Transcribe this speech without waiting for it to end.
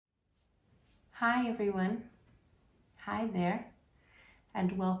Hi everyone. Hi there,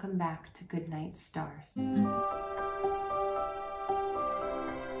 and welcome back to Goodnight Stars.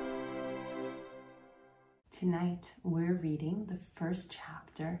 Tonight we're reading the first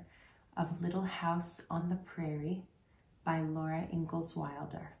chapter of Little House on the Prairie by Laura Ingalls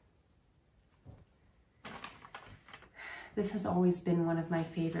Wilder. This has always been one of my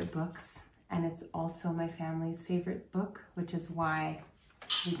favorite books, and it's also my family's favorite book, which is why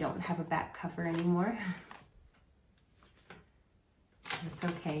we don't have a back cover anymore. It's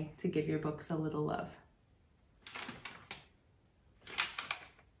okay to give your books a little love.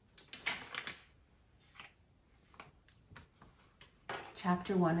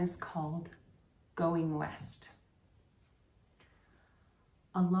 Chapter 1 is called Going West.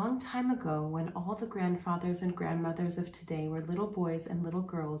 A long time ago, when all the grandfathers and grandmothers of today were little boys and little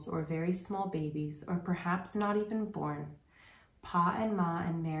girls, or very small babies, or perhaps not even born, Pa and Ma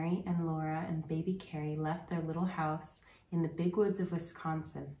and Mary and Laura and baby Carrie left their little house in the big woods of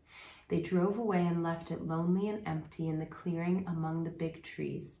Wisconsin. They drove away and left it lonely and empty in the clearing among the big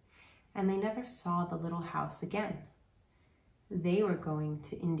trees, and they never saw the little house again. They were going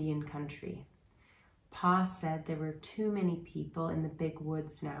to Indian country. Pa said there were too many people in the big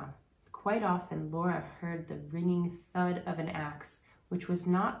woods now. Quite often Laura heard the ringing thud of an axe, which was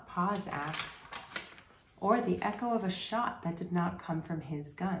not Pa's axe, or the echo of a shot that did not come from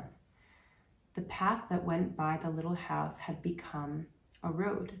his gun. The path that went by the little house had become a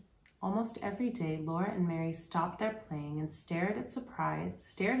road. Almost every day, Laura and Mary stopped their playing and stared in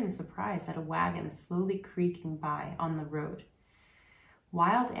surprise at a wagon slowly creaking by on the road.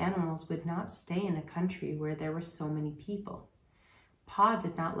 Wild animals would not stay in a country where there were so many people. Pa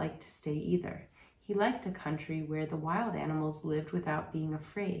did not like to stay either. He liked a country where the wild animals lived without being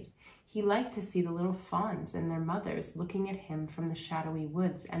afraid. He liked to see the little fawns and their mothers looking at him from the shadowy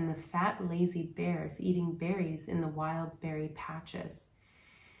woods, and the fat, lazy bears eating berries in the wild berry patches.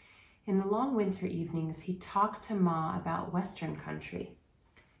 In the long winter evenings, he talked to Ma about Western country.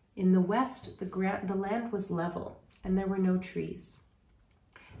 In the west, the land was level, and there were no trees.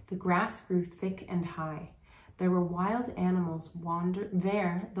 The grass grew thick and high. The wild animals wandered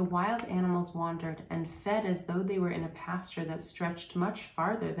and fed as though they were in a pasture that stretched much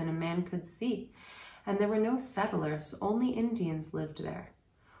farther than a man could see, and there were no settlers, only Indians lived there.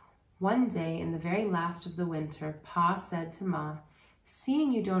 One day, in the very last of the winter, Pa said to Ma,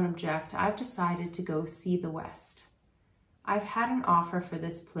 "Seeing you don't object, I've decided to go see the West. I've had an offer for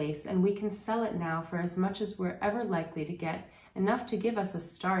this place, and we can sell it now for as much as we're ever likely to get, enough to give us a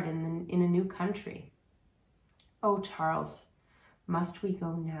start in a new country." "Oh, Charles, must we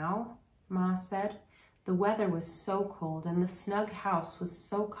go now?" Ma said. The weather was so cold and the snug house was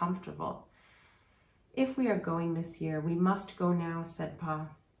so comfortable. "If we are going this year, we must go now," said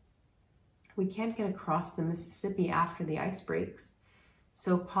Pa. "We can't get across the Mississippi after the ice breaks."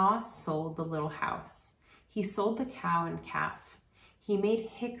 So Pa sold the little house. He sold the cow and calf. He made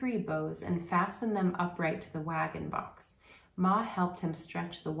hickory bows and fastened them upright to the wagon box. Ma helped him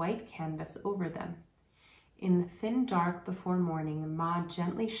stretch the white canvas over them. In the thin dark before morning, Ma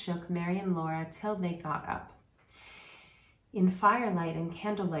gently shook Mary and Laura till they got up. In firelight and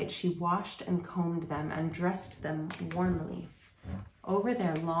candlelight, she washed and combed them and dressed them warmly. Over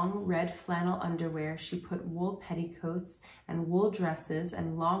their long red flannel underwear, she put wool petticoats and wool dresses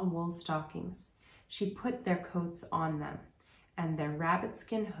and long wool stockings. She put their coats on them, and their rabbit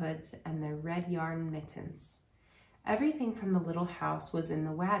skin hoods and their red yarn mittens. Everything from the little house was in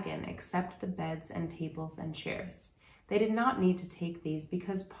the wagon except the beds and tables and chairs. They did not need to take these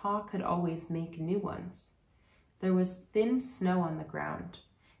because Pa could always make new ones. There was thin snow on the ground.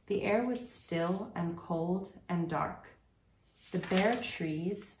 The air was still and cold and dark. The bare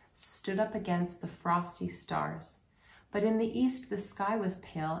trees stood up against the frosty stars. But in the east the sky was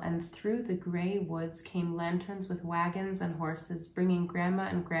pale, and through the gray woods came lanterns with wagons and horses, bringing Grandma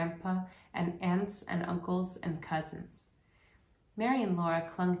and Grandpa and aunts and uncles and cousins. Mary and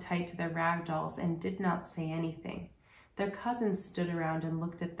Laura clung tight to their rag dolls and did not say anything. Their cousins stood around and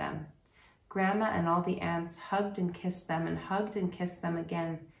looked at them. Grandma and all the aunts hugged and kissed them and hugged and kissed them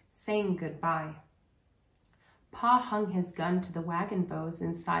again, saying goodbye. Pa hung his gun to the wagon bows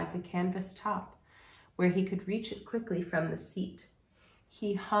inside the canvas top, where he could reach it quickly from the seat.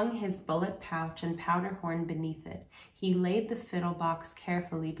 He hung his bullet pouch and powder horn beneath it. He laid the fiddle box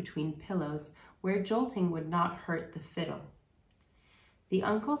carefully between pillows, where jolting would not hurt the fiddle. The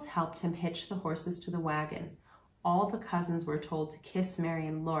uncles helped him hitch the horses to the wagon. All the cousins were told to kiss Mary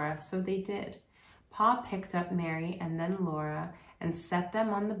and Laura, so they did. Pa picked up Mary and then Laura and set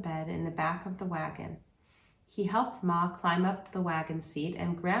them on the bed in the back of the wagon. He helped Ma climb up the wagon seat,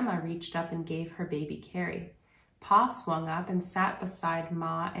 and Grandma reached up and gave her baby Carrie. Pa swung up and sat beside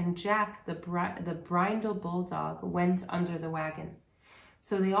Ma, and Jack, the brindle bulldog, went under the wagon.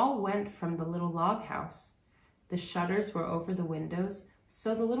 So they all went from the little log house. The shutters were over the windows,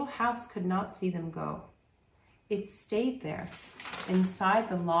 so the little house could not see them go. It stayed there, inside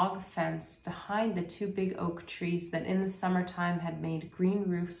the log fence behind the two big oak trees that in the summertime had made green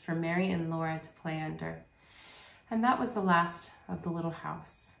roofs for Mary and Laura to play under. And that was the last of the little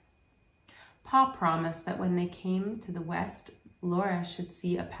house. Pa promised that when they came to the west, Laura should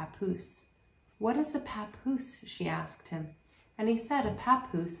see a papoose. "What is a papoose?" she asked him. And he said a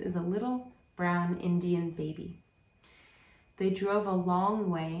papoose is a little brown Indian baby. They drove a long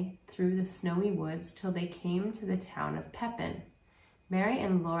way through the snowy woods till they came to the town of Pepin. Mary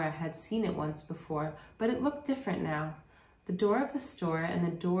and Laura had seen it once before, but it looked different now. The door of the store and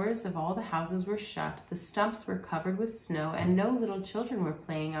the doors of all the houses were shut, the stumps were covered with snow, and no little children were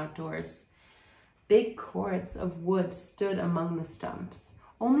playing outdoors. Big cords of wood stood among the stumps.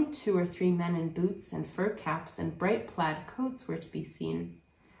 Only 2 or 3 men in boots and fur caps and bright plaid coats were to be seen.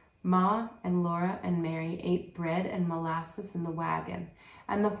 Ma and Laura and Mary ate bread and molasses in the wagon,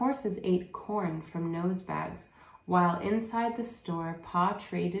 and the horses ate corn from nose bags, while inside the store Pa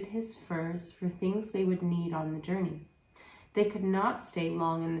traded his furs for things they would need on the journey. They could not stay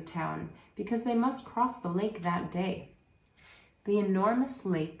long in the town because they must cross the lake that day. The enormous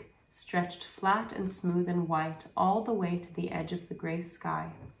lake stretched flat and smooth and white all the way to the edge of the gray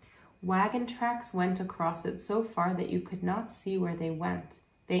sky. Wagon tracks went across it so far that you could not see where they went.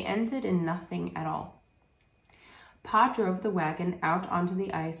 They ended in nothing at all. Pa drove the wagon out onto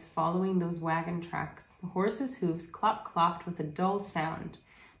the ice following those wagon tracks. The horses' hooves clop-clopped with a dull sound.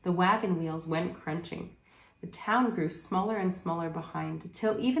 The wagon wheels went crunching. The town grew smaller and smaller behind,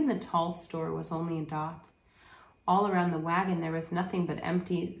 till even the tall store was only a dot. All around the wagon there was nothing but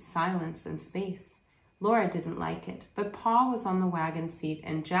empty silence and space. Laura didn't like it, but Pa was on the wagon seat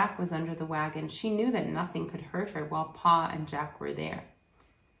and Jack was under the wagon. She knew that nothing could hurt her while Pa and Jack were there.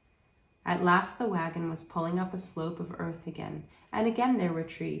 At last the wagon was pulling up a slope of earth again, and again there were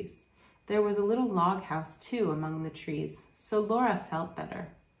trees. There was a little log house, too, among the trees, so Laura felt better.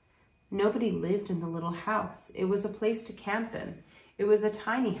 Nobody lived in the little house. It was a place to camp in. It was a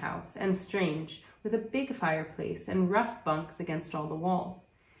tiny house, and strange, with a big fireplace and rough bunks against all the walls.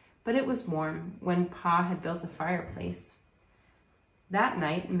 But it was warm when Pa had built a fireplace. That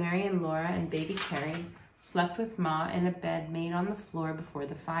night, Mary and Laura and baby Carrie slept with Ma in a bed made on the floor before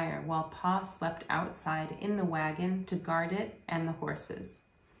the fire, while Pa slept outside in the wagon to guard it and the horses.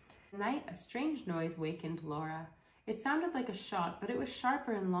 At night, a strange noise wakened Laura. It sounded like a shot, but it was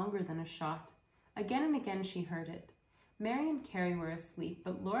sharper and longer than a shot. Again and again she heard it. Mary and Carrie were asleep,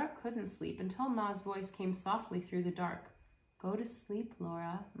 but Laura couldn't sleep until Ma's voice came softly through the dark. "Go to sleep,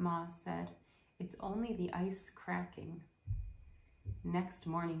 Laura," Ma said. "It's only the ice cracking." Next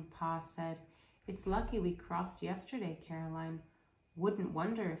morning, Pa said, "It's lucky we crossed yesterday, Caroline. Wouldn't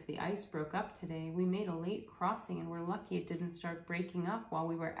wonder if the ice broke up today. We made a late crossing and we're lucky it didn't start breaking up while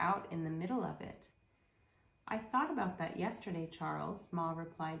we were out in the middle of it." "I thought about that yesterday, Charles," Ma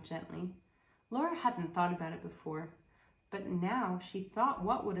replied gently. Laura hadn't thought about it before, but now she thought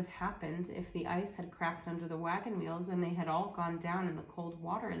what would have happened if the ice had cracked under the wagon wheels and they had all gone down in the cold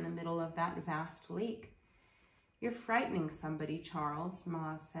water in the middle of that vast lake. "You're frightening somebody, Charles,"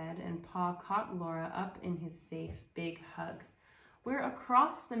 Ma said, and Pa caught Laura up in his safe, big hug. "We're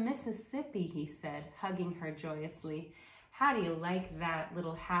across the Mississippi," he said, hugging her joyously. "How do you like that,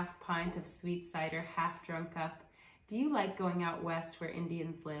 little half pint of sweet cider half drunk up? Do you like going out west where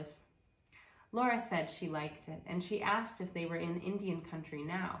Indians live?" Laura said she liked it, and she asked if they were in Indian country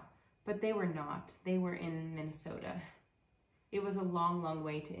now, but they were not. They were in Minnesota. It was a long, long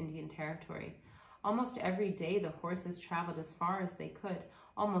way to Indian territory. Almost every day the horses traveled as far as they could.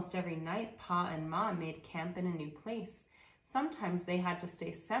 Almost every night Pa and Ma made camp in a new place. Sometimes they had to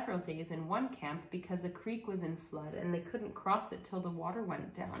stay several days in one camp because a creek was in flood and they couldn't cross it till the water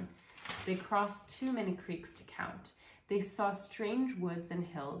went down. They crossed too many creeks to count. They saw strange woods and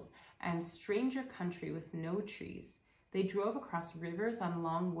hills and stranger country with no trees. They drove across rivers on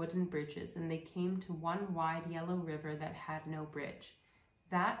long wooden bridges, and they came to one wide yellow river that had no bridge.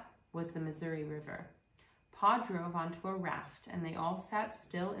 That was the Missouri River. Pa drove onto a raft, and they all sat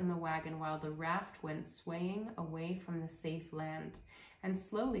still in the wagon while the raft went swaying away from the safe land and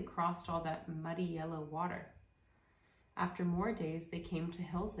slowly crossed all that muddy yellow water. After more days, they came to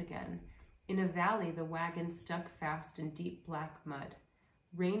hills again. In a valley, the wagon stuck fast in deep black mud.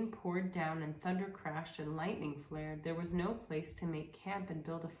 Rain poured down and thunder crashed and lightning flared. There was no place to make camp and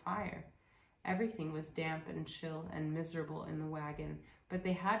build a fire. Everything was damp and chill and miserable in the wagon, but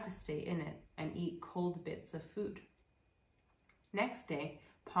they had to stay in it and eat cold bits of food. Next day,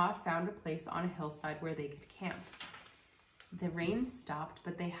 Pa found a place on a hillside where they could camp. The rain stopped,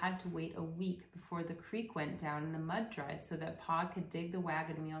 but they had to wait a week before the creek went down and the mud dried so that Pa could dig the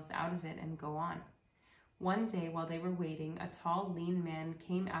wagon wheels out of it and go on. One day, while they were waiting, a tall, lean man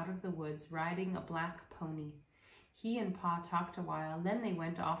came out of the woods riding a black pony. He and Pa talked a while, then they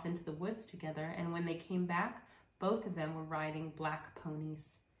went off into the woods together, and when they came back, both of them were riding black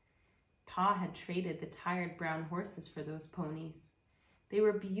ponies. Pa had traded the tired brown horses for those ponies. They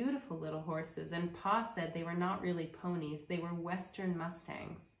were beautiful little horses, and Pa said they were not really ponies, they were Western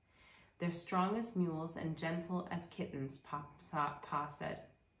Mustangs. They're strong as mules and gentle as kittens, Pa said.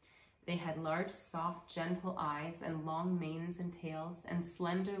 They had large, soft, gentle eyes and long manes and tails and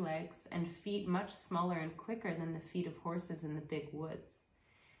slender legs and feet much smaller and quicker than the feet of horses in the big woods.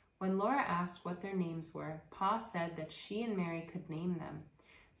 When Laura asked what their names were, Pa said that she and Mary could name them.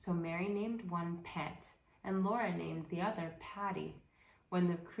 So Mary named one Pet, and Laura named the other Patty. When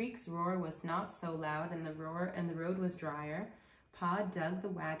the creek's roar was not so loud and the road was drier, Pa dug the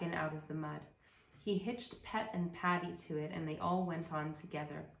wagon out of the mud. He hitched Pet and Patty to it, and they all went on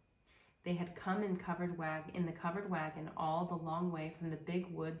together. They had come in the covered wagon all the long way from the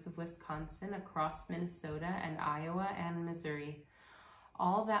big woods of Wisconsin across Minnesota and Iowa and Missouri.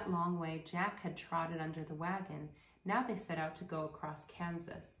 All that long way Jack had trotted under the wagon. Now they set out to go across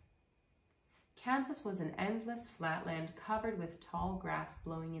Kansas. Kansas was an endless flatland covered with tall grass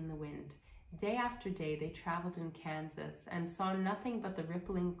blowing in the wind. Day after day they traveled in Kansas and saw nothing but the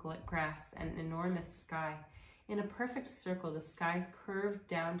rippling grass and enormous sky. In a perfect circle, the sky curved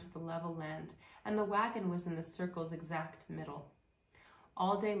down to the level land, and the wagon was in the circle's exact middle.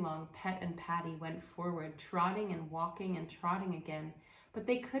 All day long, Pet and Patty went forward, trotting and walking and trotting again, but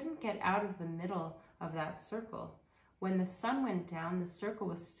they couldn't get out of the middle of that circle. When the sun went down, the circle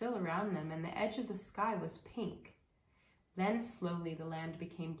was still around them, and the edge of the sky was pink. Then slowly the land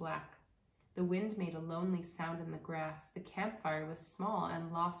became black. The wind made a lonely sound in the grass. The campfire was small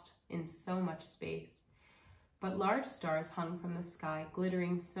and lost in so much space. But large stars hung from the sky,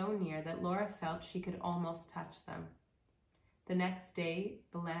 glittering so near that Laura felt she could almost touch them. The next day,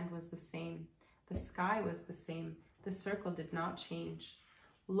 the land was the same. The sky was the same. The circle did not change.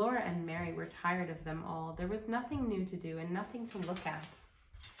 Laura and Mary were tired of them all. There was nothing new to do and nothing to look at.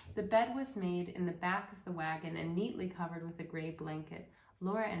 The bed was made in the back of the wagon and neatly covered with a gray blanket.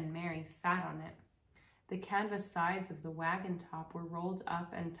 Laura and Mary sat on it. The canvas sides of the wagon top were rolled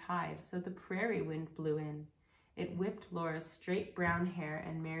up and tied so the prairie wind blew in. It whipped Laura's straight brown hair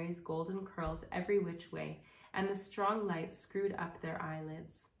and Mary's golden curls every which way, and the strong light screwed up their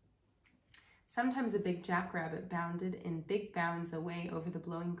eyelids. Sometimes a big jackrabbit bounded in big bounds away over the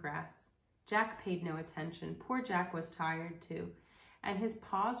blowing grass. Jack paid no attention. Poor Jack was tired too, and his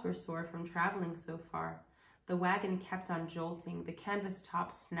paws were sore from traveling so far. The wagon kept on jolting. The canvas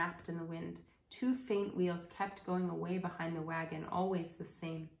top snapped in the wind. Two faint wheels kept going away behind the wagon, always the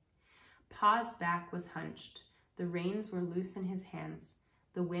same. Pa's back was hunched. The reins were loose in his hands.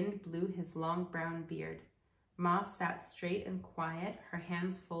 The wind blew his long brown beard. Ma sat straight and quiet, her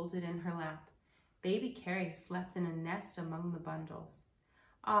hands folded in her lap. Baby Carrie slept in a nest among the bundles.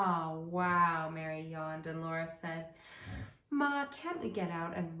 "Oh, wow," Mary yawned, and Laura said, "Ma, can't we get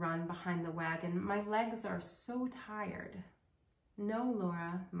out and run behind the wagon? My legs are so tired." "No,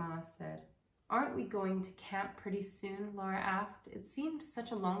 Laura," Ma said. "Aren't we going to camp pretty soon?" Laura asked. It seemed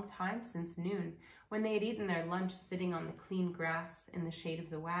such a long time since noon, when they had eaten their lunch sitting on the clean grass in the shade of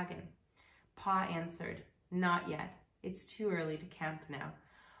the wagon. Pa answered, "Not yet. It's too early to camp now."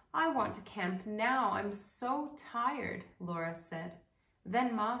 "I want to camp now. I'm so tired," Laura said.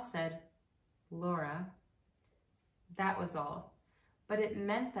 Then Ma said, "Laura." That was all, but it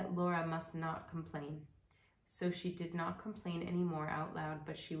meant that Laura must not complain. So she did not complain anymore out loud,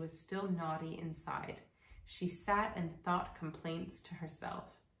 but she was still naughty inside. She sat and thought complaints to herself.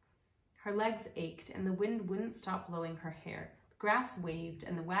 Her legs ached, and the wind wouldn't stop blowing her hair. The grass waved,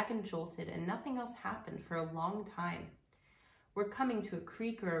 and the wagon jolted, and nothing else happened for a long time. "We're coming to a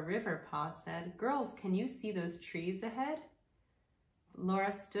creek or a river," Pa said. "Girls, can you see those trees ahead?"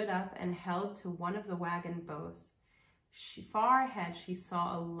 Laura stood up and held to one of the wagon bows. Far ahead, she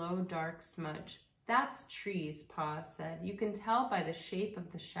saw a low, dark smudge. "That's trees," Pa said. "You can tell by the shape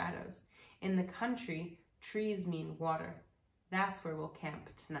of the shadows. In the country, trees mean water. That's where we'll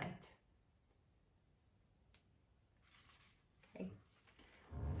camp tonight." Okay.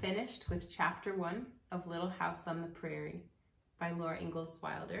 Finished with Chapter 1 of Little House on the Prairie by Laura Ingalls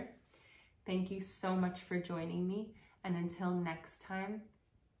Wilder. Thank you so much for joining me, and until next time,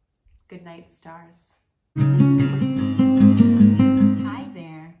 Goodnight Stars. Hi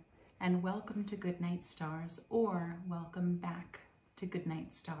there, and welcome to Goodnight Stars, or welcome back to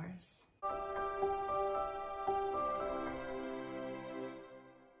Goodnight Stars.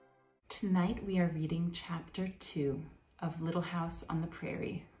 Tonight we are reading Chapter 2 of Little House on the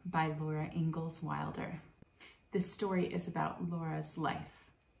Prairie by Laura Ingalls Wilder. This story is about Laura's life,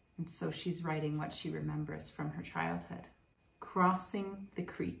 and so she's writing what she remembers from her childhood. Crossing the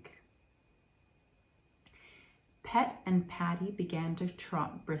creek. Pet and Patty began to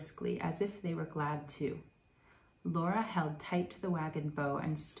trot briskly as if they were glad too. Laura held tight to the wagon bow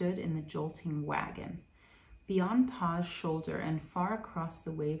and stood in the jolting wagon. Beyond Pa's shoulder and far across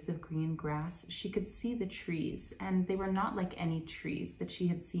the waves of green grass, she could see the trees, and they were not like any trees that she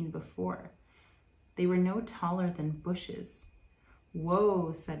had seen before. They were no taller than bushes.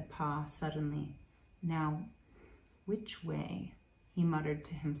 "Whoa," said Pa suddenly. "Now, which way?" he muttered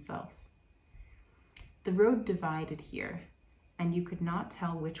to himself. The road divided here, and you could not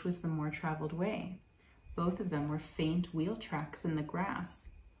tell which was the more traveled way. Both of them were faint wheel tracks in the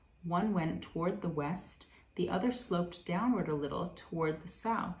grass. One went toward the west, the other sloped downward a little toward the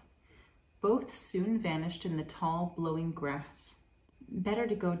south. Both soon vanished in the tall, blowing grass. "Better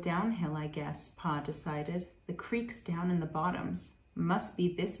to go downhill, I guess," Pa decided. "The creek's down in the bottoms. Must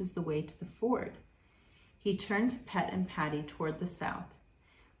be this is the way to the ford." He turned to Pet and Patty toward the south.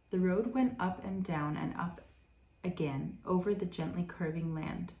 The road went up and down and up again over the gently curving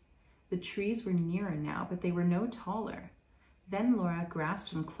land. The trees were nearer now, but they were no taller. Then Laura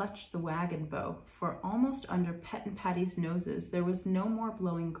grasped and clutched the wagon bow, for almost under Pet and Patty's noses there was no more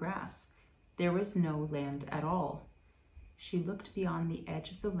blowing grass. There was no land at all. She looked beyond the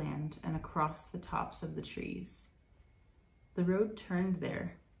edge of the land and across the tops of the trees. The road turned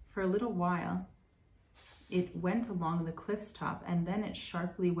there. For a little while, it went along the cliff's top, and then it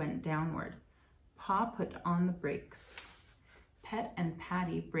sharply went downward. Pa put on the brakes. Pet and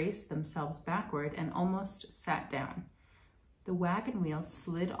Patty braced themselves backward and almost sat down. The wagon wheels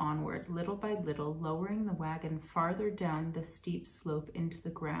slid onward, little by little, lowering the wagon farther down the steep slope into the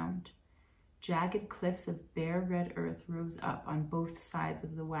ground. Jagged cliffs of bare red earth rose up on both sides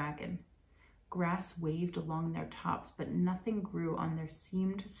of the wagon. Grass waved along their tops, but nothing grew on their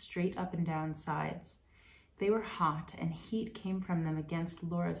seamed straight up and down sides. They were hot, and heat came from them against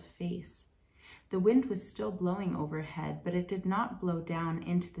Laura's face. The wind was still blowing overhead, but it did not blow down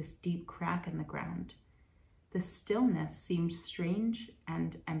into this deep crack in the ground. The stillness seemed strange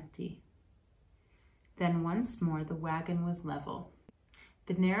and empty. Then once more the wagon was level.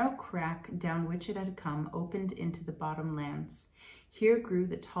 The narrow crack down which it had come opened into the bottomlands. Here grew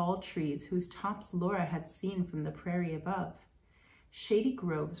the tall trees whose tops Laura had seen from the prairie above. Shady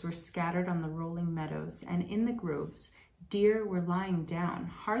groves were scattered on the rolling meadows, and in the groves deer were lying down,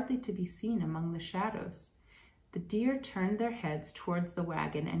 hardly to be seen among the shadows. The deer turned their heads towards the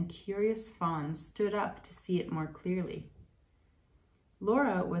wagon, and curious fawns stood up to see it more clearly.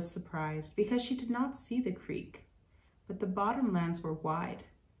 Laura was surprised because she did not see the creek, but the bottomlands were wide.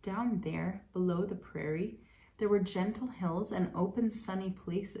 Down there, below the prairie, there were gentle hills and open, sunny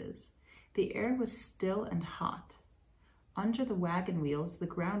places. The air was still and hot. Under the wagon wheels, the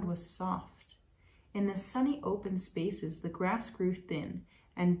ground was soft. In the sunny open spaces, the grass grew thin,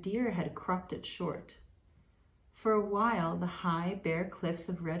 and deer had cropped it short. For a while, the high, bare cliffs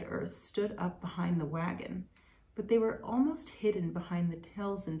of red earth stood up behind the wagon, but they were almost hidden behind the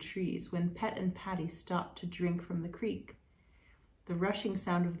hills and trees when Pet and Patty stopped to drink from the creek. The rushing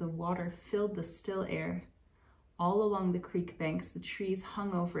sound of the water filled the still air. All along the creek banks, the trees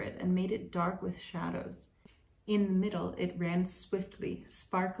hung over it and made it dark with shadows. In the middle, it ran swiftly,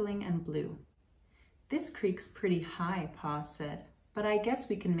 sparkling and blue. "This creek's pretty high," Pa said, "but I guess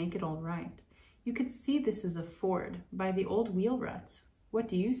we can make it all right. You could see this is a ford by the old wheel ruts. What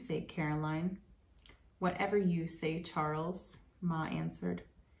do you say, Caroline?" "Whatever you say, Charles," Ma answered.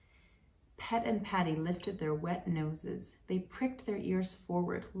 Pet and Patty lifted their wet noses. They pricked their ears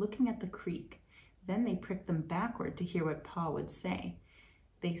forward, looking at the creek. Then they pricked them backward to hear what Pa would say.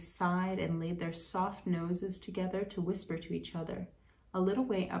 They sighed and laid their soft noses together to whisper to each other. A little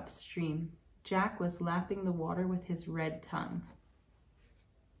way upstream, Jack was lapping the water with his red tongue.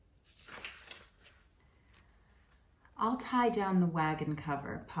 "I'll tie down the wagon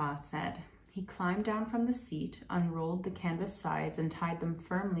cover," Pa said. He climbed down from the seat, unrolled the canvas sides, and tied them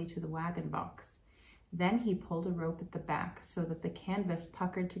firmly to the wagon box. Then he pulled a rope at the back so that the canvas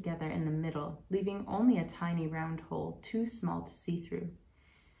puckered together in the middle, leaving only a tiny round hole, too small to see through.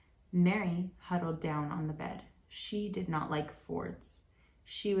 Mary huddled down on the bed. She did not like fords.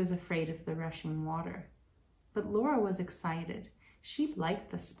 She was afraid of the rushing water. But Laura was excited. She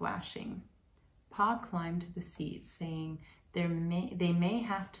liked the splashing. Pa climbed to the seat, saying, they may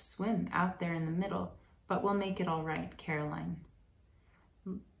have to swim out there in the middle, but we'll make it all right, Caroline.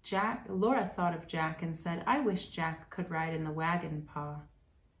 Laura thought of Jack and said, I wish Jack could ride in the wagon, Pa.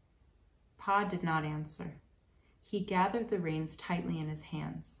 Pa did not answer. He gathered the reins tightly in his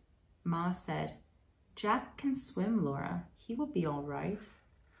hands. Ma said, Jack can swim, Laura. He will be all right.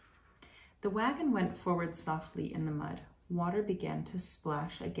 The wagon went forward softly in the mud. Water began to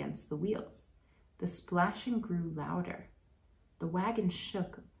splash against the wheels. The splashing grew louder. The wagon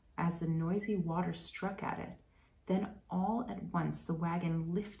shook as the noisy water struck at it. Then all at once the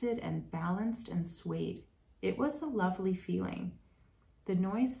wagon lifted and balanced and swayed. It was a lovely feeling. The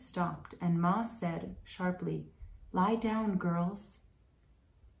noise stopped, and Ma said sharply, Lie down, girls.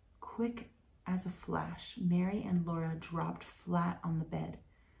 Quick as a flash, Mary and Laura dropped flat on the bed.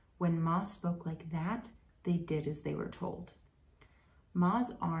 When Ma spoke like that, they did as they were told.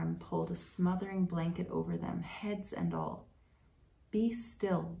 Ma's arm pulled a smothering blanket over them, heads and all. Be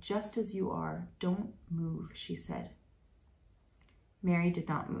still, just as you are. Don't move, she said. Mary did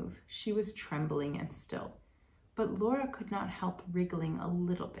not move. She was trembling and still. But Laura could not help wriggling a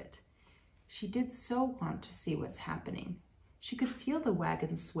little bit. She did so want to see what's happening. She could feel the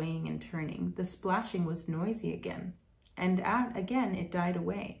wagon swaying and turning. The splashing was noisy again, and again it died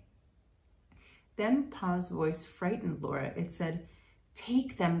away. Then Pa's voice frightened Laura. It said,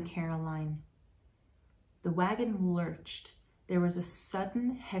 Take them, Caroline. The wagon lurched. There was a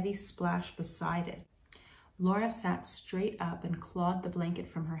sudden, heavy splash beside it. Laura sat straight up and clawed the blanket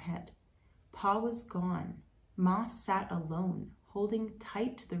from her head. Pa was gone. Ma sat alone, holding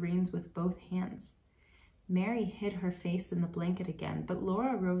tight to the reins with both hands. Mary hid her face in the blanket again, but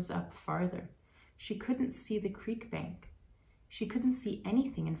Laura rose up farther. She couldn't see the creek bank. She couldn't see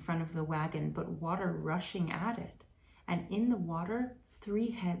anything in front of the wagon but water rushing at it. And in the water,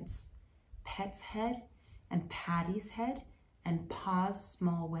 3 heads, Pet's head and Patty's head and Pa's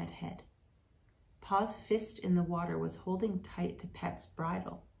small wet head. Pa's fist in the water was holding tight to Pet's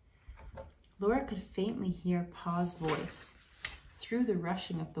bridle. Laura could faintly hear Pa's voice through the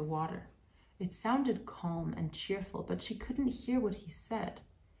rushing of the water. It sounded calm and cheerful, but she couldn't hear what he said.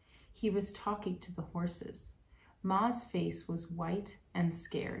 He was talking to the horses. Ma's face was white and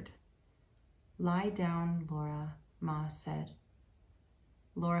scared. Lie down, Laura, Ma said.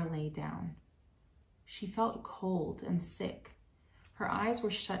 Laura lay down. She felt cold and sick. Her eyes were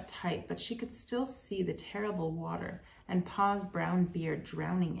shut tight, but she could still see the terrible water and Pa's brown beard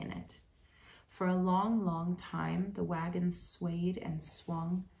drowning in it. For a long, long time, the wagon swayed and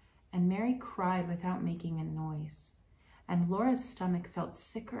swung, and Mary cried without making a noise. And Laura's stomach felt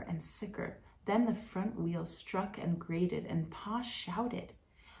sicker and sicker. Then the front wheel struck and grated, and Pa shouted.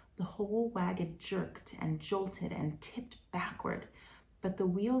 The whole wagon jerked and jolted and tipped backward, but the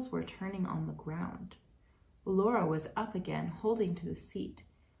wheels were turning on the ground. Laura was up again, holding to the seat.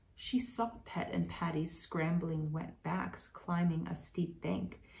 She saw Pet and Patty's scrambling wet backs climbing a steep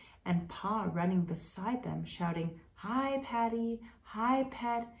bank, and Pa running beside them, shouting, Hi, Patty, hi,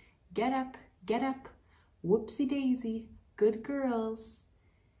 Pet, get up, whoopsie-daisy, good girls.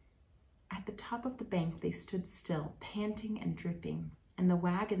 At the top of the bank, they stood still, panting and dripping, and the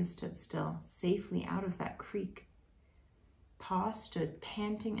wagon stood still, safely out of that creek. Pa stood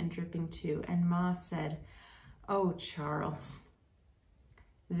panting and dripping too, and Ma said, Oh, Charles.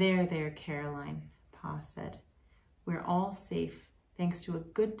 There, Caroline, Pa said. We're all safe, thanks to a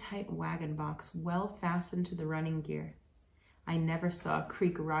good tight wagon box well fastened to the running gear. I never saw a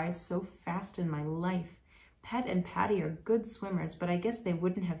creek rise so fast in my life. Pet and Patty are good swimmers, but I guess they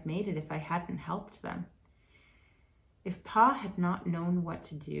wouldn't have made it if I hadn't helped them. If Pa had not known what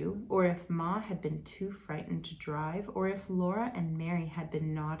to do, or if Ma had been too frightened to drive, or if Laura and Mary had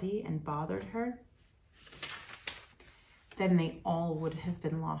been naughty and bothered her, then they all would have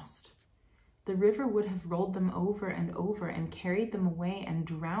been lost. The river would have rolled them over and carried them away and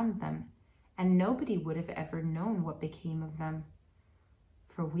drowned them, and nobody would have ever known what became of them.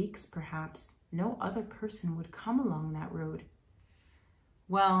 For weeks, perhaps, no other person would come along that road.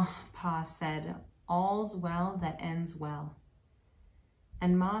 Well, Pa said, all's well that ends well.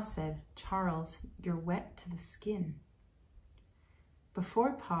 And Ma said, Charles, you're wet to the skin.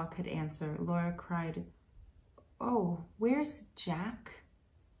 Before Pa could answer, Laura cried, Oh, where's Jack?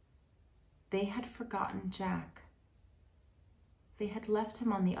 They had forgotten Jack. They had left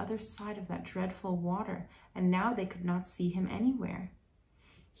him on the other side of that dreadful water, and now they could not see him anywhere.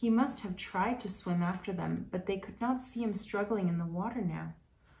 He must have tried to swim after them, but they could not see him struggling in the water now.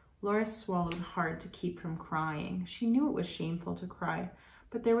 Laura swallowed hard to keep from crying. She knew it was shameful to cry,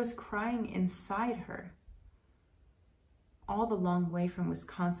 but there was crying inside her. all the long way from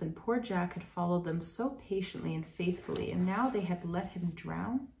Wisconsin, poor Jack had followed them so patiently and faithfully, and now they had let him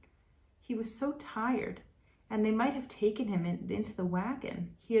drown. He was so tired, and they might have taken him into the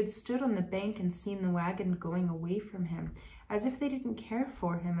wagon. He had stood on the bank and seen the wagon going away from him, as if they didn't care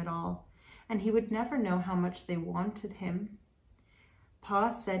for him at all, and he would never know how much they wanted him. Pa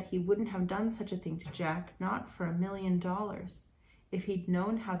said he wouldn't have done such a thing to Jack, not for $1,000,000. If he'd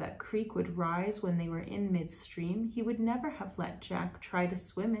known how that creek would rise when they were in midstream, he would never have let Jack try to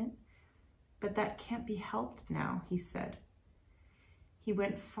swim it. But that can't be helped now, he said. He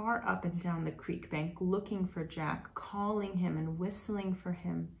went far up and down the creek bank looking for Jack, calling him and whistling for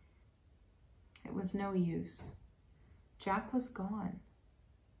him. It was no use. Jack was gone.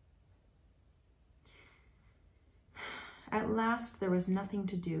 At last there was nothing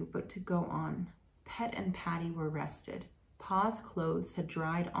to do but to go on. Pet and Patty were rested. Pa's clothes had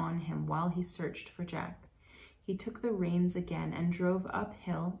dried on him while he searched for Jack. He took the reins again and drove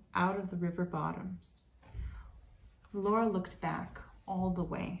uphill out of the river bottoms. Laura looked back all the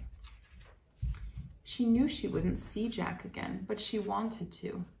way. She knew she wouldn't see Jack again, but she wanted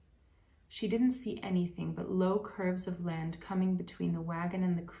to. She didn't see anything but low curves of land coming between the wagon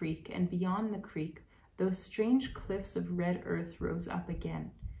and the creek, and beyond the creek, those strange cliffs of red earth rose up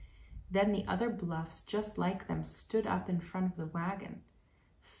again. Then the other bluffs, just like them, stood up in front of the wagon.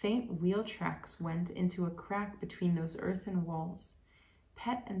 Faint wheel tracks went into a crack between those earthen walls.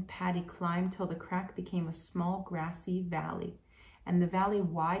 Pet and Patty climbed till the crack became a small grassy valley, and the valley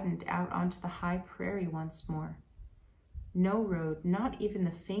widened out onto the high prairie once more. No road, not even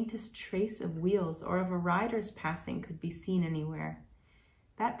the faintest trace of wheels or of a rider's passing, could be seen anywhere.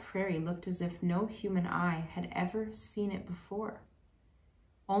 That prairie looked as if no human eye had ever seen it before.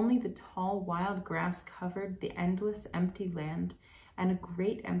 Only the tall wild grass covered the endless empty land, and a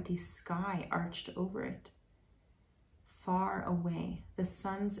great empty sky arched over it. Far away, the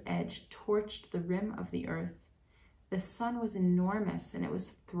sun's edge torched the rim of the earth. The sun was enormous, and it was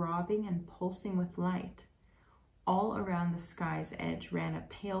throbbing and pulsing with light. All around the sky's edge ran a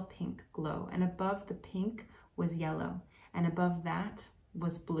pale pink glow, and above the pink was yellow, and above that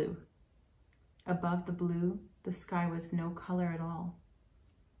was blue. Above the blue, the sky was no color at all.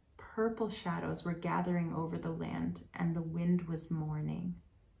 Purple shadows were gathering over the land, and the wind was mourning.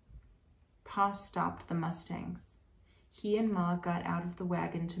 Pa stopped the Mustangs. He and Ma got out of the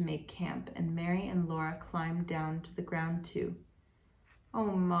wagon to make camp, and Mary and Laura climbed down to the ground too.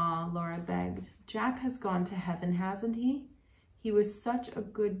 "Oh, Ma," Laura begged, "Jack has gone to heaven, hasn't he? He was such a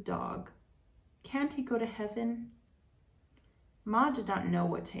good dog. Can't he go to heaven?" Ma did not know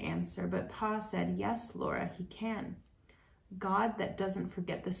what to answer, but Pa said, "Yes, Laura, he can. God that doesn't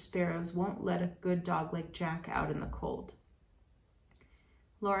forget the sparrows won't let a good dog like Jack out in the cold."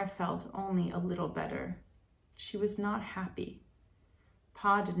 Laura felt only a little better. She was not happy.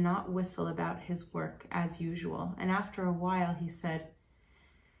 Pa did not whistle about his work as usual, and after a while he said,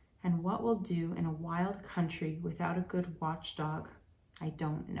 "And what we'll do in a wild country without a good watchdog, I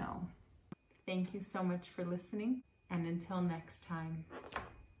don't know." Thank you so much for listening, and until next time,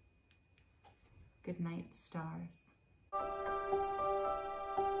 good night, stars.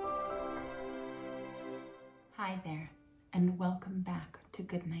 Hi there, and welcome back to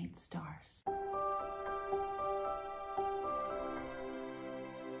Goodnight Stars.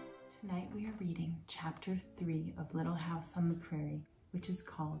 Tonight we are reading Chapter 3 of Little House on the Prairie, which is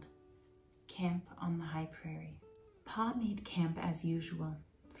called Camp on the High Prairie. Pa made camp as usual.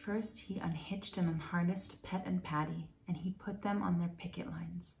 First, he unhitched and unharnessed Pet and Patty, and he put them on their picket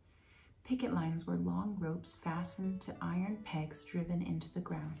lines. Picket lines were long ropes fastened to iron pegs driven into the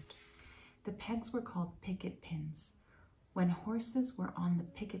ground. The pegs were called picket pins. When horses were on the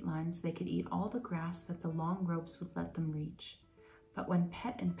picket lines, they could eat all the grass that the long ropes would let them reach. But when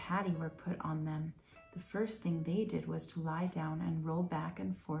Pet and Patty were put on them, the first thing they did was to lie down and roll back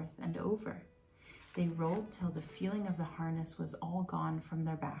and forth and over. They rolled till the feeling of the harness was all gone from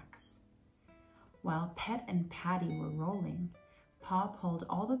their backs. While Pet and Patty were rolling, Pa pulled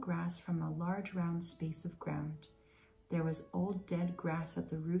all the grass from a large round space of ground. There was old dead grass at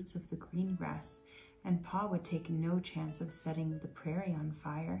the roots of the green grass, and Pa would take no chance of setting the prairie on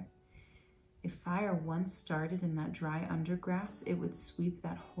fire. If fire once started in that dry undergrass, it would sweep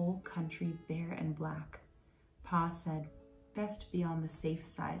that whole country bare and black. Pa said, "Best be on the safe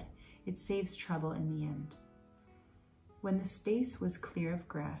side. It saves trouble in the end." When the space was clear of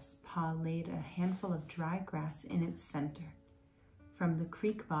grass, Pa laid a handful of dry grass in its center. From the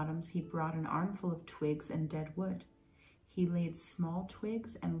creek bottoms, he brought an armful of twigs and dead wood. He laid small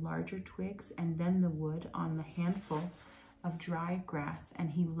twigs and larger twigs and then the wood on the handful of dry grass, and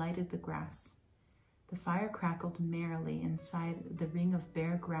he lighted the grass. The fire crackled merrily inside the ring of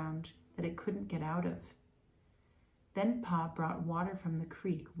bare ground that it couldn't get out of. Then Pa brought water from the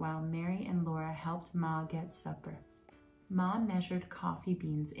creek while Mary and Laura helped Ma get supper. Ma measured coffee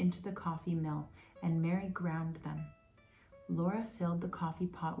beans into the coffee mill and Mary ground them. Laura filled the coffee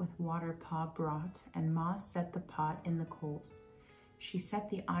pot with water Pa brought and Ma set the pot in the coals. She set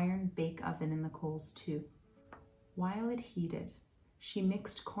the iron bake oven in the coals too. While it heated, she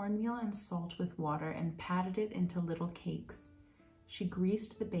mixed cornmeal and salt with water and patted it into little cakes. She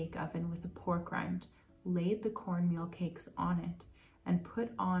greased the bake oven with a pork rind, laid the cornmeal cakes on it, and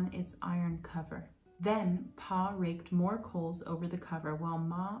put on its iron cover. Then Pa raked more coals over the cover while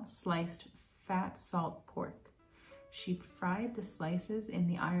Ma sliced fat salt pork. She fried the slices in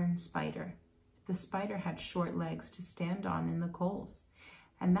the iron spider. The spider had short legs to stand on in the coals,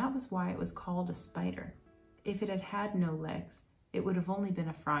 and that was why it was called a spider. If it had had no legs, it would have only been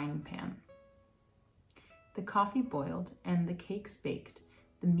a frying pan. The coffee boiled and the cakes baked,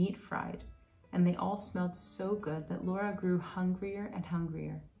 the meat fried, and they all smelled so good that Laura grew hungrier and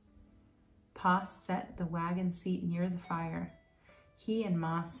hungrier. Pa set the wagon seat near the fire. He and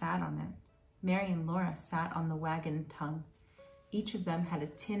Ma sat on it. Mary and Laura sat on the wagon tongue. Each of them had a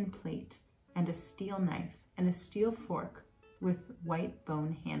tin plate and a steel knife and a steel fork with white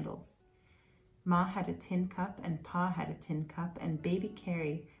bone handles. Ma had a tin cup and Pa had a tin cup, and baby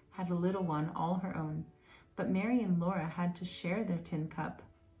Carrie had a little one all her own. But Mary and Laura had to share their tin cup.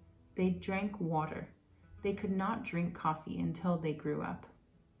 They drank water. They could not drink coffee until they grew up.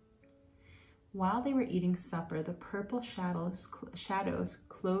 While they were eating supper, the purple shadows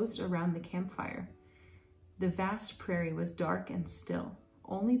closed around the campfire. The vast prairie was dark and still.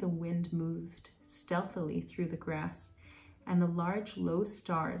 Only the wind moved stealthily through the grass, and the large low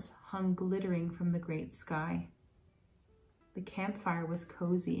stars hung glittering from the great sky. The campfire was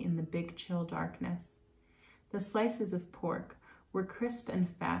cozy in the big chill darkness. The slices of pork were crisp and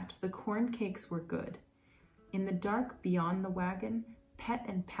fat. The corn cakes were good. In the dark beyond the wagon, Pet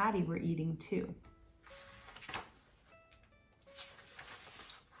and Patty were eating too.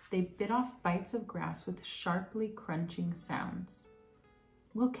 They bit off bites of grass with sharply crunching sounds.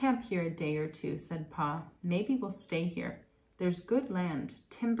 "We'll camp here a day or two," said Pa. "Maybe we'll stay here. There's good land,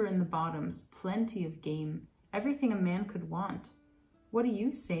 timber in the bottoms, plenty of game, everything a man could want. What do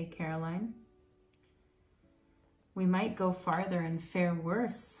you say, Caroline?" "We might go farther and fare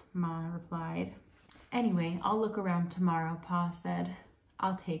worse," Ma replied. "Anyway, I'll look around tomorrow," Pa said.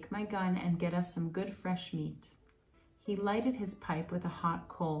 "I'll take my gun and get us some good fresh meat." He lighted his pipe with a hot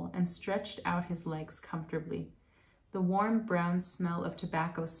coal and stretched out his legs comfortably. The warm brown smell of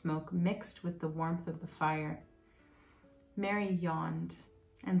tobacco smoke mixed with the warmth of the fire. Mary yawned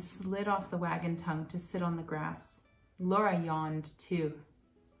and slid off the wagon tongue to sit on the grass. Laura yawned too.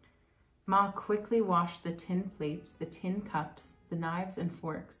 Ma quickly washed the tin plates, the tin cups, the knives and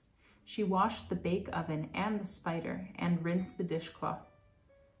forks. She washed the bake oven and the spider and rinsed the dishcloth.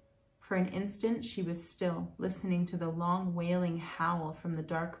 For an instant, she was still, listening to the long wailing howl from the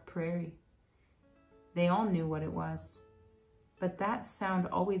dark prairie. They all knew what it was, but that sound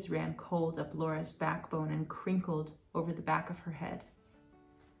always ran cold up Laura's backbone and crinkled over the back of her head.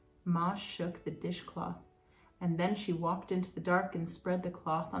 Ma shook the dishcloth, and then she walked into the dark and spread the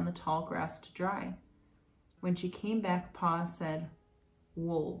cloth on the tall grass to dry. When she came back, Pa said,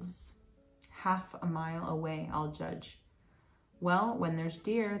 "Wolves. Half a mile away, I'll judge. Well, when there's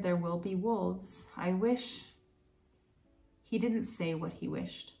deer, there will be wolves. I wish..." He didn't say what he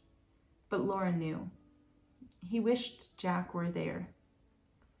wished, but Laura knew. He wished Jack were there.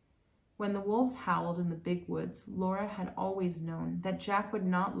 When the wolves howled in the big woods, Laura had always known that Jack would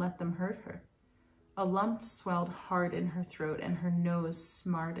not let them hurt her. A lump swelled hard in her throat and her nose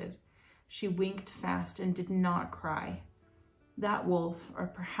smarted. She winked fast and did not cry. That wolf, or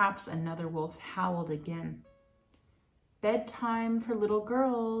perhaps another wolf, howled again. "Bedtime for little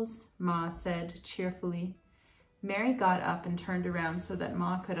girls," Ma said cheerfully. Mary got up and turned around so that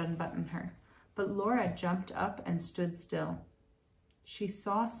Ma could unbutton her, but Laura jumped up and stood still. She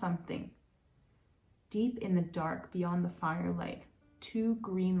saw something. Deep in the dark beyond the firelight, 2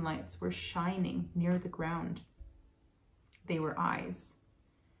 green lights were shining near the ground. They were eyes.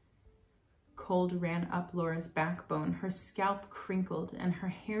 Cold ran up Laura's backbone. Her scalp crinkled and her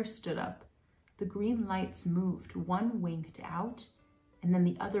hair stood up. The green lights moved. One winked out, and then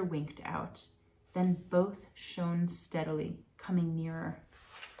the other winked out. Then both shone steadily, coming nearer.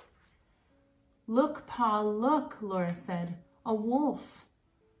 "Look, Pa, look," Laura said. "A wolf."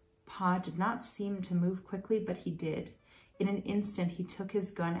 Pa did not seem to move quickly, but he did. In an instant, he took his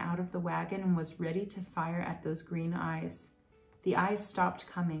gun out of the wagon and was ready to fire at those green eyes. The eyes stopped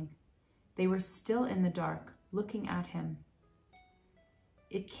coming. They were still in the dark, looking at him.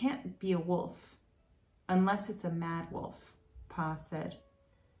 "It can't be a wolf, unless it's a mad wolf," Pa said.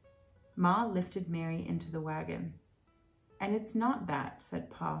 Ma lifted Mary into the wagon. "And it's not that,"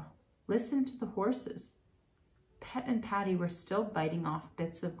 said Pa. "Listen to the horses." Pet and Patty were still biting off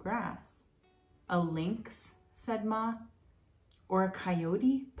bits of grass. "A lynx?" said Ma. "Or a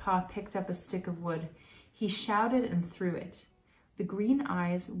coyote?" Pa picked up a stick of wood. He shouted and threw it. The green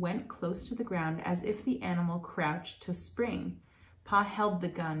eyes went close to the ground as if the animal crouched to spring. Pa held the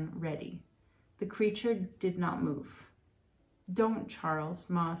gun ready. The creature did not move. "Don't,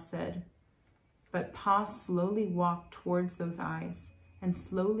 Charles," Ma said. But Pa slowly walked towards those eyes, and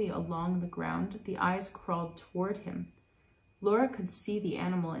slowly along the ground, the eyes crawled toward him. Laura could see the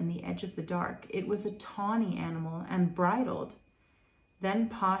animal in the edge of the dark. It was a tawny animal and bridled. Then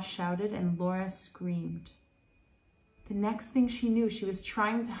Pa shouted and Laura screamed. The next thing she knew, she was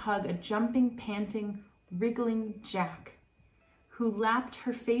trying to hug a jumping, panting, wriggling Jack, who lapped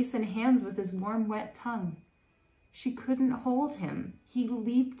her face and hands with his warm, wet tongue. She couldn't hold him. He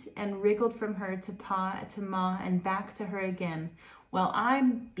leaped and wriggled from her to Pa, to Ma, and back to her again. "Well,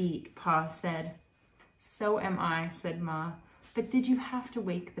 I'm beat," Pa said. "So am I," said Ma. "But did you have to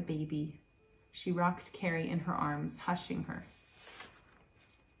wake the baby?" She rocked Carrie in her arms, hushing her.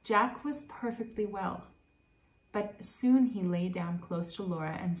 Jack was perfectly well, but soon he lay down close to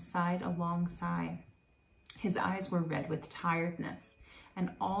Laura and sighed a long sigh. His eyes were red with tiredness,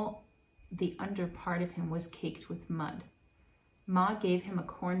 and all the under part of him was caked with mud. Ma gave him a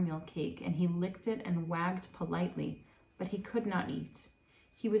cornmeal cake, and he licked it and wagged politely, but he could not eat.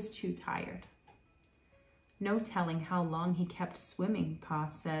 He was too tired. No telling how long he kept swimming, Pa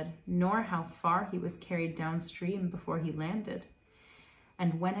said, nor how far he was carried downstream before he landed.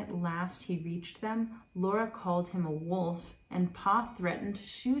 And when at last he reached them, Laura called him a wolf, and Pa threatened to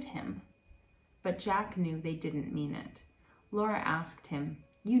shoot him. But Jack knew they didn't mean it. Laura asked him,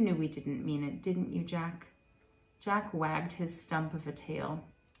 "You knew we didn't mean it, didn't you, Jack?" Jack wagged his stump of a tail.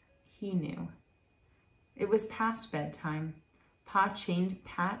 He knew. It was past bedtime. Pa chained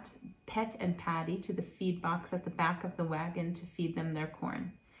Pet and Patty to the feed box at the back of the wagon to feed them their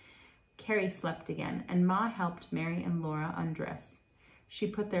corn. Carrie slept again, and Ma helped Mary and Laura undress. She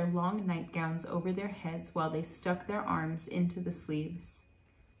put their long nightgowns over their heads while they stuck their arms into the sleeves.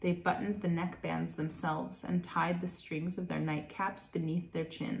 They buttoned the neckbands themselves and tied the strings of their nightcaps beneath their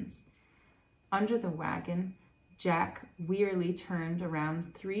chins. Under the wagon, Jack wearily turned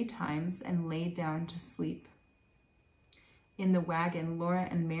around 3 times and lay down to sleep. In the wagon, Laura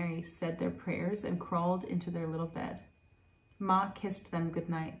and Mary said their prayers and crawled into their little bed. Ma kissed them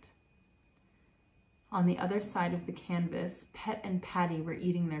goodnight. On the other side of the canvas, Pet and Patty were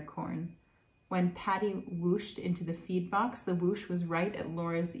eating their corn. When Patty whooshed into the feed box, the whoosh was right at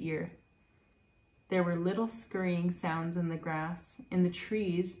Laura's ear. There were little scurrying sounds in the grass. In the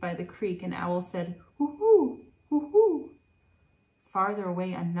trees by the creek, an owl said, "Hoo-hoo, hoo-hoo." Farther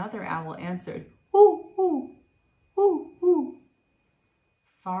away, another owl answered, "Hoo-hoo, hoo-hoo."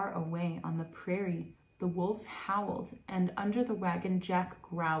 Far away on the prairie, the wolves howled, and under the wagon, Jack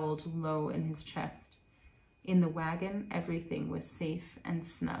growled low in his chest. In the wagon, everything was safe and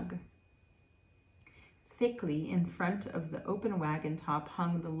snug. Thickly in front of the open wagon top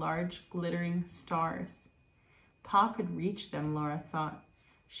hung the large, glittering stars. Pa could reach them, Laura thought.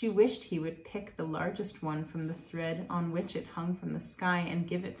 She wished he would pick the largest one from the thread on which it hung from the sky and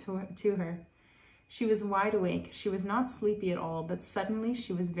give it to her. She was wide awake. She was not sleepy at all, but suddenly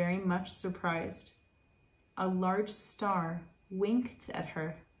she was very much surprised. A large star winked at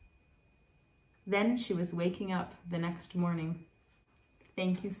her. Then she was waking up the next morning.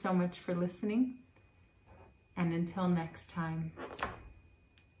 Thank you so much for listening. And until next time,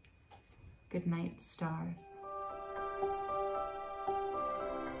 good night, stars.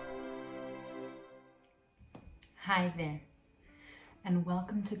 Hi there, and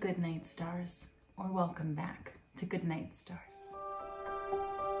welcome to Goodnight Stars, or welcome back to Goodnight Stars.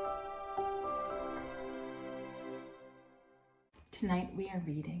 Tonight we are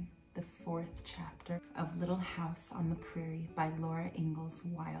reading the 4th chapter of Little House on the Prairie by Laura Ingalls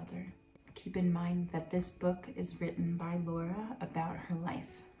Wilder. Keep in mind that this book is written by Laura about her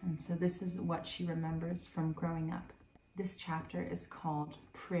life, and so this is what she remembers from growing up. This chapter is called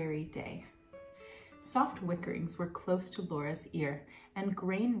Prairie Day. Soft wickerings were close to Laura's ear, and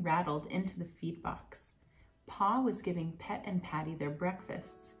grain rattled into the feed box. Pa was giving Pet and Patty their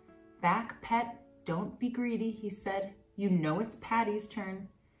breakfasts. "Back, Pet, don't be greedy," he said. "You know it's Patty's turn."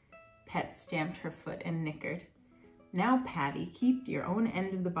 Pet stamped her foot and nickered. "Now, Patty, keep your own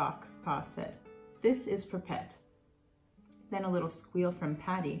end of the box," Pa said. "This is for Pet." Then a little squeal from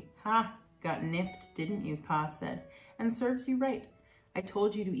Patty. "Ha, Got nipped, didn't you, Pa said, and serves you right. I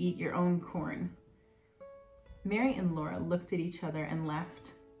told you to eat your own corn. Mary and Laura looked at each other and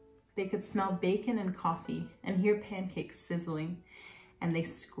laughed. They could smell bacon and coffee and hear pancakes sizzling, and they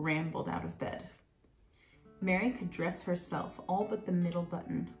scrambled out of bed. Mary could dress herself, all but the middle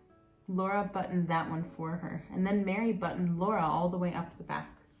button. Laura buttoned that one for her, and then Mary buttoned Laura all the way up the back.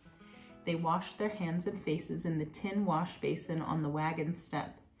 They washed their hands and faces in the tin wash basin on the wagon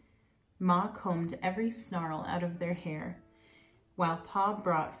step. Ma combed every snarl out of their hair, while Pa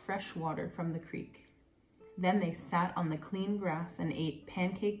brought fresh water from the creek. Then they sat on the clean grass and ate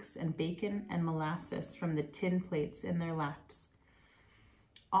pancakes and bacon and molasses from the tin plates in their laps.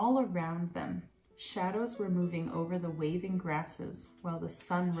 All around them, shadows were moving over the waving grasses while the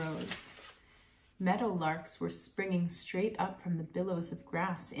sun rose. Meadowlarks were springing straight up from the billows of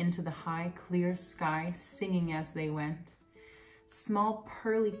grass into the high, clear sky, singing as they went. Small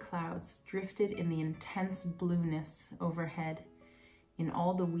pearly clouds drifted in the intense blueness overhead. In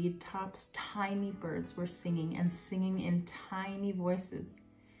all the weed tops, tiny birds were singing and singing in tiny voices.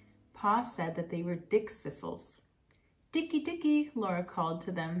 Pa said that they were dick-sissels. "Dickie, Dickie," Laura called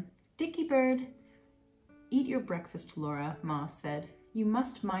to them. "Dickie bird." "Eat your breakfast, Laura," Ma said. "You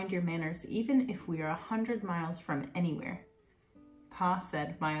must mind your manners even if we are 100 miles from anywhere." Pa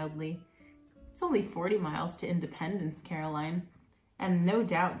said mildly, "It's only 40 miles to Independence, Caroline, and no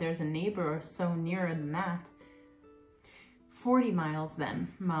doubt there's a neighbor or so nearer than that." 40 miles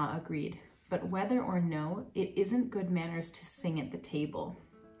then, Ma agreed, but whether or no, it isn't good manners to sing at the table.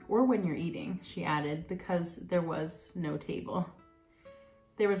 Or when you're eating, she added, because there was no table.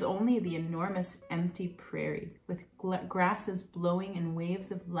 There was only the enormous empty prairie, with grasses blowing in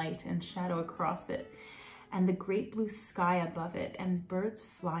waves of light and shadow across it, and the great blue sky above it, and birds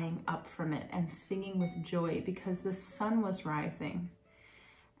flying up from it and singing with joy because the sun was rising.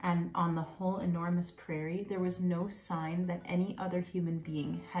 And on the whole enormous prairie, there was no sign that any other human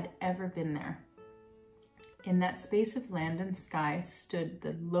being had ever been there. In that space of land and sky stood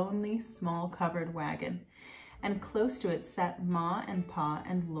the lonely, small covered wagon, and close to it sat Ma and Pa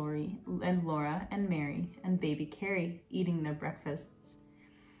and Laura and Mary and baby Carrie eating their breakfasts.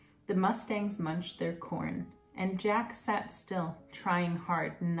 The Mustangs munched their corn, and Jack sat still, trying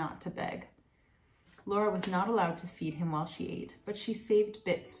hard not to beg. Laura was not allowed to feed him while she ate, but she saved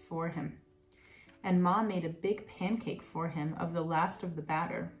bits for him. And Ma made a big pancake for him of the last of the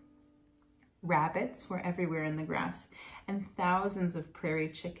batter. Rabbits were everywhere in the grass, and thousands of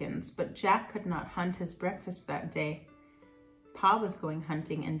prairie chickens, but Jack could not hunt his breakfast that day. Pa was going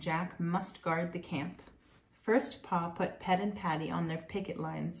hunting, and Jack must guard the camp. First, Pa put Pet and Patty on their picket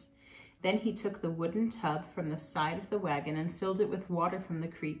lines. Then he took the wooden tub from the side of the wagon and filled it with water from the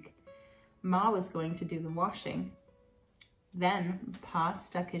creek. Ma was going to do the washing. Then Pa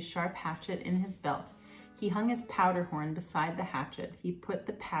stuck his sharp hatchet in his belt. He hung his powder horn beside the hatchet. He put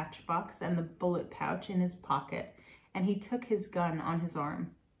the patch box and the bullet pouch in his pocket, and he took his gun on his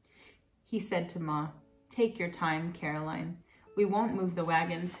arm. He said to Ma, "Take your time, Caroline. We won't move the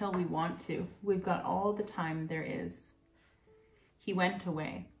wagon till we want to. We've got all the time there is." He went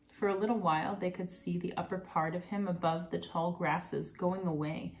away. For a little while, they could see the upper part of him above the tall grasses going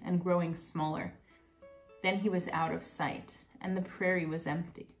away and growing smaller. Then he was out of sight, and the prairie was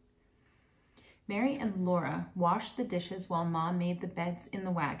empty. Mary and Laura washed the dishes while Ma made the beds in the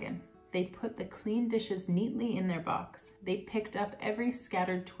wagon. They put the clean dishes neatly in their box. They picked up every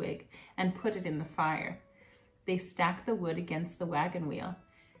scattered twig and put it in the fire. They stacked the wood against the wagon wheel.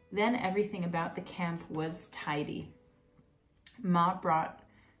 Then everything about the camp was tidy. Ma brought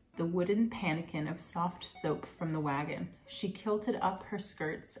the wooden pannikin of soft soap from the wagon. She kilted up her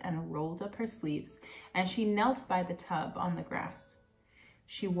skirts and rolled up her sleeves, and she knelt by the tub on the grass.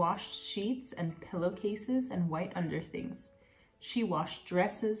 She washed sheets and pillowcases and white underthings. She washed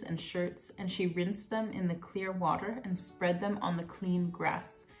dresses and shirts, and she rinsed them in the clear water and spread them on the clean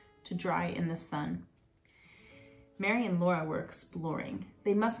grass to dry in the sun. Mary and Laura were exploring.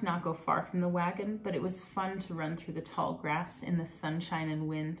 They must not go far from the wagon, but it was fun to run through the tall grass in the sunshine and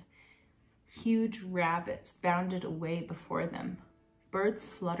wind. Huge rabbits bounded away before them. Birds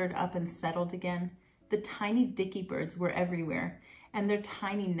fluttered up and settled again. The tiny dicky birds were everywhere, and their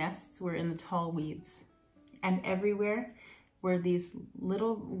tiny nests were in the tall weeds. And everywhere were the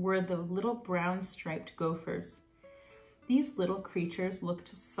little brown striped gophers. These little creatures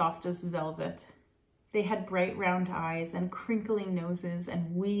looked soft as velvet. They had bright round eyes and crinkling noses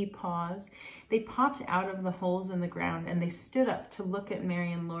and wee paws. They popped out of the holes in the ground, and they stood up to look at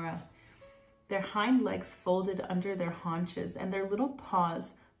Mary and Laura. Their hind legs folded under their haunches, and their little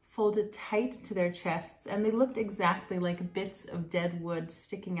paws folded tight to their chests, and they looked exactly like bits of dead wood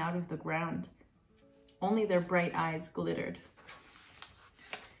sticking out of the ground. Only their bright eyes glittered.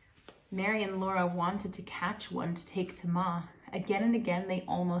 Mary and Laura wanted to catch one to take to Ma. Again and again, they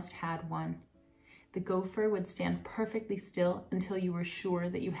almost had one. The gopher would stand perfectly still until you were sure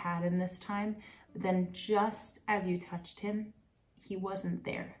that you had him this time, but then just as you touched him, he wasn't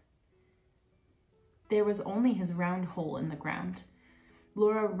there. There was only his round hole in the ground.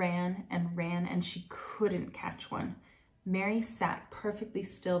 Laura ran, and she couldn't catch one. Mary sat perfectly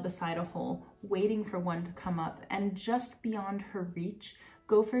still beside a hole, waiting for one to come up, and just beyond her reach,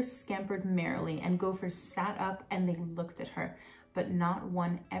 gophers scampered merrily, and gophers sat up and they looked at her, but not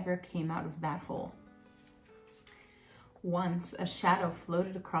one ever came out of that hole. Once a shadow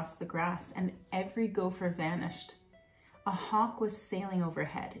floated across the grass, and every gopher vanished. A hawk was sailing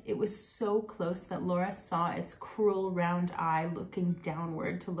overhead. It was so close that Laura saw its cruel round eye looking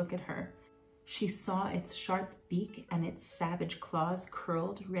downward to look at her. She saw its sharp beak and its savage claws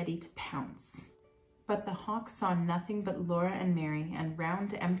curled, ready to pounce. But the hawk saw nothing but Laura and Mary and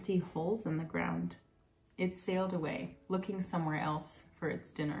round empty holes in the ground. It sailed away, looking somewhere else for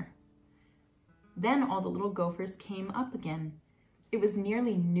its dinner. Then all the little gophers came up again. It was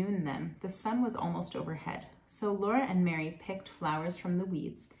nearly noon then. The sun was almost overhead. So Laura and Mary picked flowers from the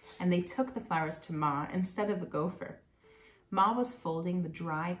weeds, and they took the flowers to Ma instead of the gopher. Ma was folding the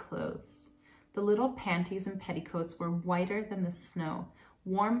dry clothes. The little panties and petticoats were whiter than the snow,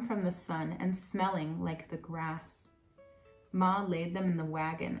 warm from the sun and smelling like the grass. Ma laid them in the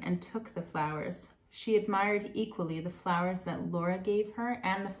wagon and took the flowers. She admired equally the flowers that Laura gave her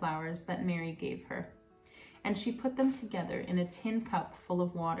and the flowers that Mary gave her. And she put them together in a tin cup full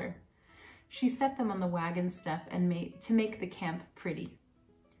of water. She set them on the wagon step to make the camp pretty.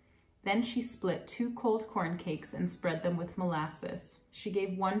 Then she split 2 cold corn cakes and spread them with molasses. She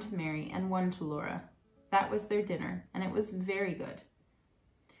gave one to Mary and one to Laura. That was their dinner, and it was very good.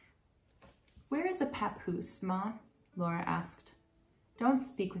 "Where is a papoose, Ma?" Laura asked. "Don't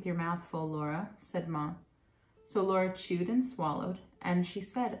speak with your mouth full, Laura," said Ma. So Laura chewed and swallowed, and she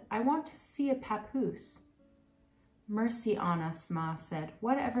said, "I want to see a papoose." "Mercy on us," Ma said.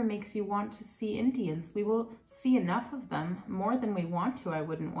 "Whatever makes you want to see Indians? We will see enough of them, more than we want to, I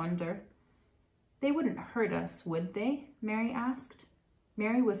wouldn't wonder." "They wouldn't hurt us, would they?" Mary asked.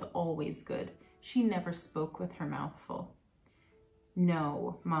 Mary was always good. She never spoke with her mouth full.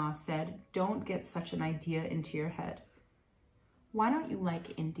 "No," Ma said. "Don't get such an idea into your head." "Why don't you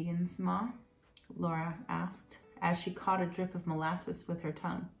like Indians, Ma?" Laura asked, as she caught a drip of molasses with her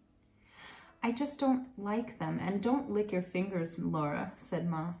tongue. "I just don't like them, and don't lick your fingers, Laura," said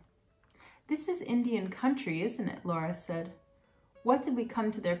Ma. "This is Indian country, isn't it?" Laura said. "What did we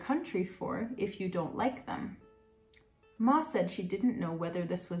come to their country for if you don't like them?" Ma said she didn't know whether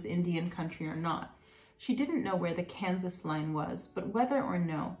this was Indian country or not. She didn't know where the Kansas line was, but whether or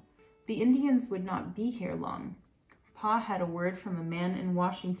no, the Indians would not be here long. Pa had a word from a man in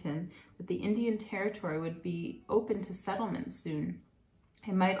Washington that the Indian Territory would be open to settlement soon.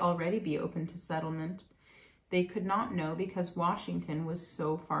 It might already be open to settlement. They could not know because Washington was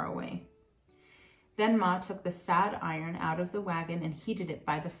so far away. Then Ma took the sad iron out of the wagon and heated it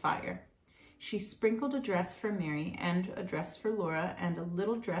by the fire. She sprinkled a dress for Mary and a dress for Laura and a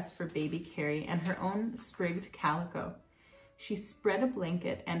little dress for baby Carrie and her own sprigged calico. She spread a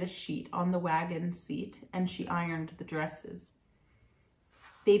blanket and a sheet on the wagon seat and she ironed the dresses.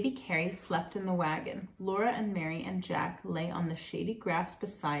 Baby Carrie slept in the wagon. Laura and Mary and Jack lay on the shady grass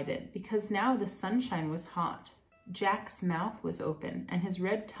beside it because now the sunshine was hot. Jack's mouth was open and his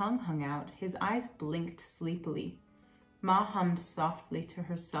red tongue hung out. His eyes blinked sleepily. Ma hummed softly to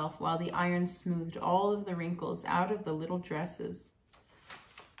herself while the iron smoothed all of the wrinkles out of the little dresses.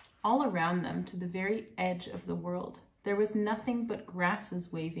 All around them, to the very edge of the world, there was nothing but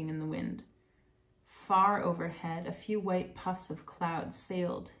grasses waving in the wind. Far overhead, a few white puffs of cloud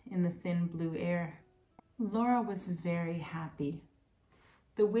sailed in the thin blue air. Laura was very happy.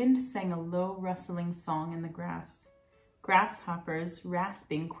 The wind sang a low, rustling song in the grass. Grasshoppers,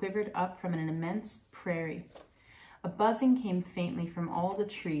 rasping, quivered up from an immense prairie. A buzzing came faintly from all the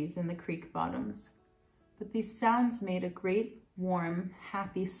trees in the creek bottoms. But these sounds made a great, warm,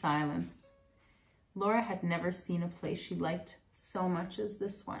 happy silence. Laura had never seen a place she liked so much as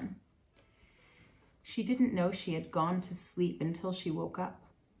this one. She didn't know she had gone to sleep until she woke up.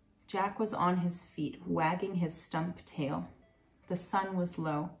 Jack was on his feet, wagging his stump tail. The sun was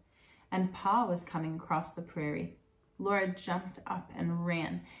low, and Pa was coming across the prairie. Laura jumped up and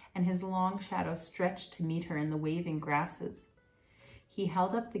ran, and his long shadow stretched to meet her in the waving grasses. He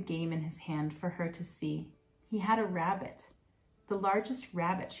held up the game in his hand for her to see. He had a rabbit. the largest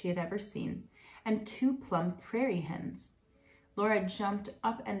rabbit she had ever seen, and 2 plump prairie hens. Laura jumped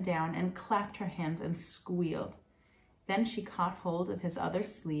up and down and clapped her hands and squealed. Then she caught hold of his other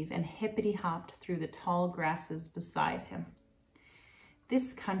sleeve and hippity-hopped through the tall grasses beside him.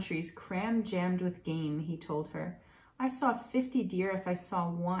 "This country's cram-jammed with game," he told her. "I saw 50 deer if I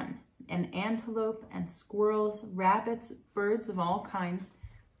saw one, and antelope and squirrels, rabbits, birds of all kinds.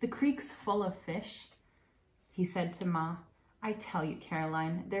 The creek's full of fish." He said to Ma, "I tell you,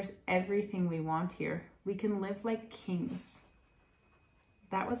 Caroline, there's everything we want here. We can live like kings."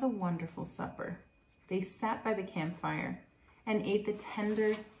 That was a wonderful supper. They sat by the campfire and ate the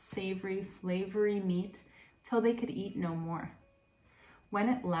tender, savory, flavory meat till they could eat no more. When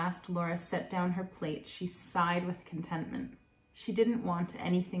at last Laura set down her plate, she sighed with contentment. She didn't want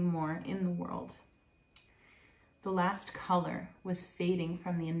anything more in the world. The last color was fading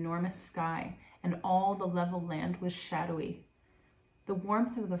from the enormous sky, and all the level land was shadowy. The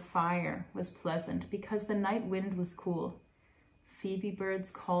warmth of the fire was pleasant because the night wind was cool. Phoebe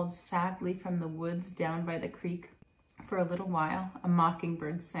birds called sadly from the woods down by the creek. For a little while, a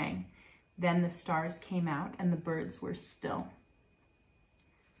mockingbird sang. Then the stars came out and the birds were still.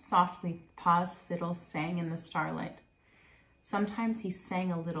 Softly, Pa's fiddle sang in the starlight. Sometimes he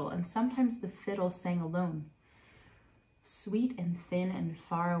sang a little, and sometimes the fiddle sang alone. Sweet and thin and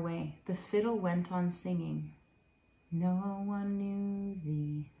far away, the fiddle went on singing. "No one knew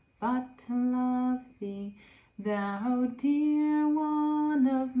thee but to love thee, thou dear one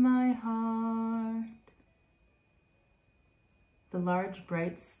of my heart." The large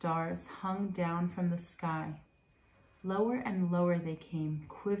bright stars hung down from the sky. Lower and lower they came,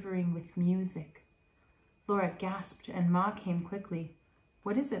 quivering with music. Laura gasped, and Ma came quickly.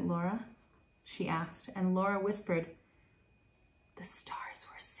 "What is it, Laura?" she asked, and Laura whispered, "The stars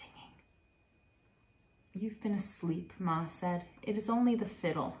were singing." "You've been asleep," Ma said. "It is only the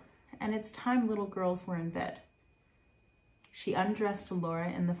fiddle, and it's time little girls were in bed." She undressed Laura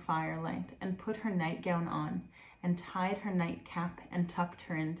in the firelight and put her nightgown on and tied her nightcap and tucked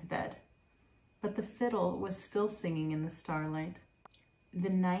her into bed. But the fiddle was still singing in the starlight. The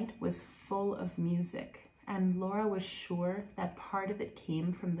night was full of music, and Laura was sure that part of it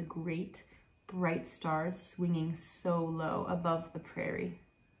came from the great, bright stars swinging so low above the prairie.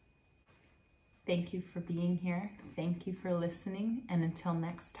 Thank you for being here. Thank you for listening, and until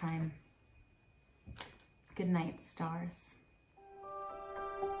next time, good night, stars.